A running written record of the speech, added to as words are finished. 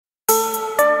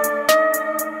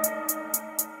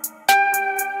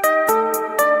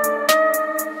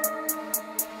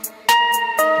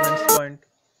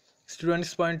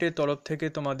Students পয়েন্টের তরফ থেকে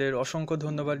তোমাদের অসংখ্য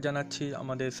ধন্যবাদ জানাচ্ছি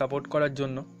আমাদের সাপোর্ট করার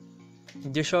জন্য।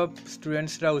 যেসব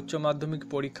স্টুডেন্টসরা উচ্চ মাধ্যমিক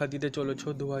পরীক্ষা দিতে চলেছ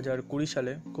 2020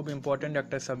 সালে, খুব ইম্পর্ট্যান্ট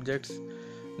একটা সাবজেক্টস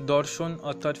দর্শন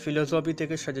অর্থাৎ ফিলোসফি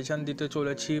থেকে সাজেশান দিতে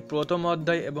চলেছি প্রথম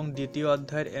অধ্যায় এবং দ্বিতীয়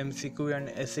অধ্যায়ের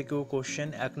MCQ+SAQ কোশ্চেন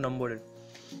 1 নম্বরের।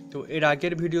 তো এর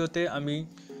আগের ভিডিওতে আমি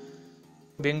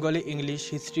Bengali, English,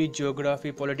 history,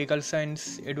 geography, political science,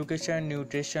 education,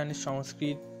 nutrition,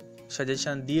 সংস্কৃত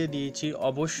সাজেশান দিয়ে দিয়েছি।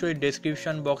 অবশ্যই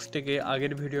ডেসক্রিপশান বক্স থেকে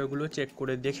আগের ভিডিওগুলো চেক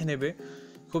করে দেখে নেবে।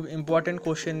 খুব ইম্পর্ট্যান্ট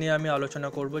কোশ্চেন নিয়ে আমি আলোচনা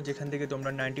করব, যেখান থেকে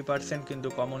তোমরা 90% কিন্তু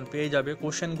কমন পেয়ে যাবে।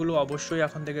 কোশ্চেনগুলো অবশ্যই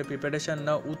এখন থেকে প্রিপারেশান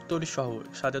নাও, উত্তর সহ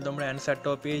সাথে তোমরা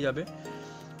অ্যান্সারটাও পেয়ে যাবে।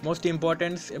 মোস্ট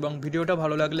ইম্পর্ট্যান্টস, এবং ভিডিওটা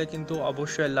ভালো লাগলে কিন্তু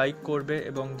অবশ্যই লাইক করবে,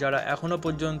 এবং যারা এখনও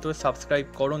পর্যন্ত সাবস্ক্রাইব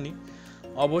করোনি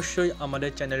অবশ্যই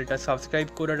আমাদের চ্যানেলটা সাবস্ক্রাইব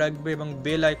করে রাখবে এবং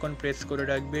বেল আইকন প্রেস করে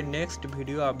রাখবে নেক্সট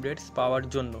ভিডিও আপডেটস পাওয়ার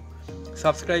জন্য।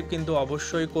 সাবস্ক্রাইব কিন্তু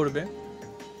অবশ্যই করবে।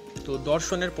 তো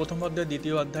দর্শনের প্রথম অধ্যায়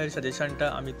দ্বিতীয় অধ্যায়ের সাজেশানটা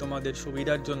আমি তোমাদের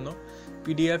সুবিধার জন্য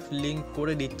PDF লিঙ্ক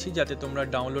করে দিচ্ছি, যাতে তোমরা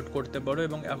ডাউনলোড করতে পারো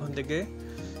এবং এখন থেকে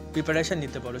প্রিপারেশান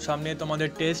নিতে পারো। সামনে তোমাদের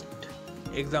টেস্ট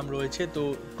এক্সাম রয়েছে, তো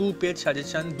 2 পেজ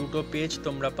সাজেশান, 2 পেজ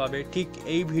তোমরা পাবে। ঠিক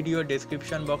এই ভিডিও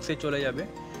ডেসক্রিপশান বক্সে চলে যাবে।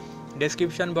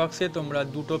 ডেসক্রিপশান বক্সে তোমরা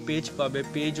 2 পেজ পাবে,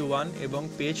 পেজ 1 এবং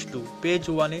পেজ 2। পেজ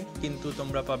 1-এ কিন্তু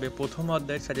তোমরা পাবে প্রথম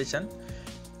অধ্যায়ের সাজেশান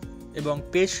এবং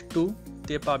পেজ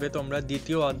 2-তে পাবে তোমরা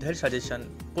দ্বিতীয় অধ্যায়ের সাজেশান।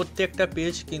 প্রত্যেকটা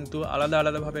পেজ কিন্তু আলাদা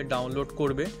আলাদাভাবে ডাউনলোড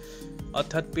করবে,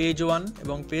 অর্থাৎ পেজ 1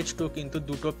 এবং পেজ 2 কিন্তু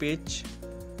 2 পেজ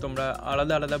তোমরা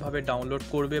আলাদা আলাদাভাবে ডাউনলোড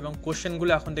করবে এবং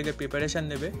কোশ্চেনগুলো এখন থেকে প্রিপারেশান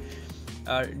নেবে।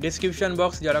 আর ডেসক্রিপশান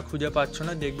বক্স যারা খুঁজে পাচ্ছ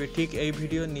না, দেখবে ঠিক এই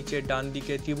ভিডিওর নিচে ডান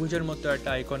দিকে ত্রিভুজের মতো একটা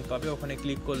আইকন পাবে, ওখানে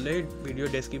ক্লিক করলে ভিডিও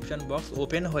ডেসক্রিপশান বক্স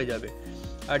ওপেন হয়ে যাবে।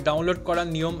 আর ডাউনলোড করার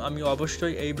নিয়ম আমি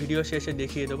অবশ্যই এই ভিডিও শেষে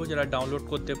দেখিয়ে দেবো। যারা ডাউনলোড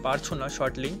করতে পারছো না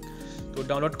শর্ট লিঙ্ক, তো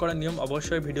ডাউনলোড করার নিয়ম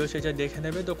অবশ্যই ভিডিও শেষে দেখে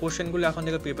নেবে। তো কোশ্চেনগুলো এখন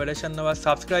থেকে প্রিপারেশান নেওয়া,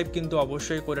 সাবস্ক্রাইব কিন্তু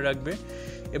অবশ্যই করে রাখবে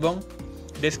এবং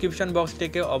ডেসক্রিপশান বক্স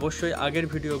থেকে অবশ্যই আগের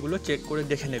ভিডিওগুলো চেক করে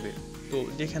দেখে নেবে। তো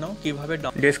দেখে নাও কীভাবে।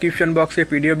 ডেসক্রিপশন বক্সে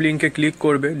PDF লিঙ্কে ক্লিক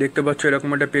করবে, দেখতে পাচ্ছ এরকম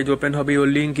একটা পেজ ওপেন হবে। Your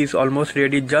link is almost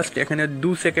ready, just এখানে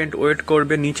 2 সেকেন্ড ওয়েট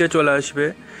করবে, নিচে চলে আসবে।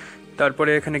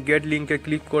 তারপরে এখানে গেট লিঙ্কে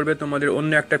ক্লিক করবে, তোমাদের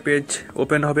অন্য একটা পেজ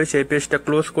ওপেন হবে, সেই পেজটা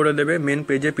ক্লোজ করে দেবে। মেন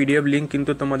পেজে PDF লিঙ্ক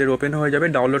কিন্তু তোমাদের ওপেন হয়ে যাবে,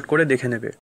 ডাউনলোড করে দেখে নেবে।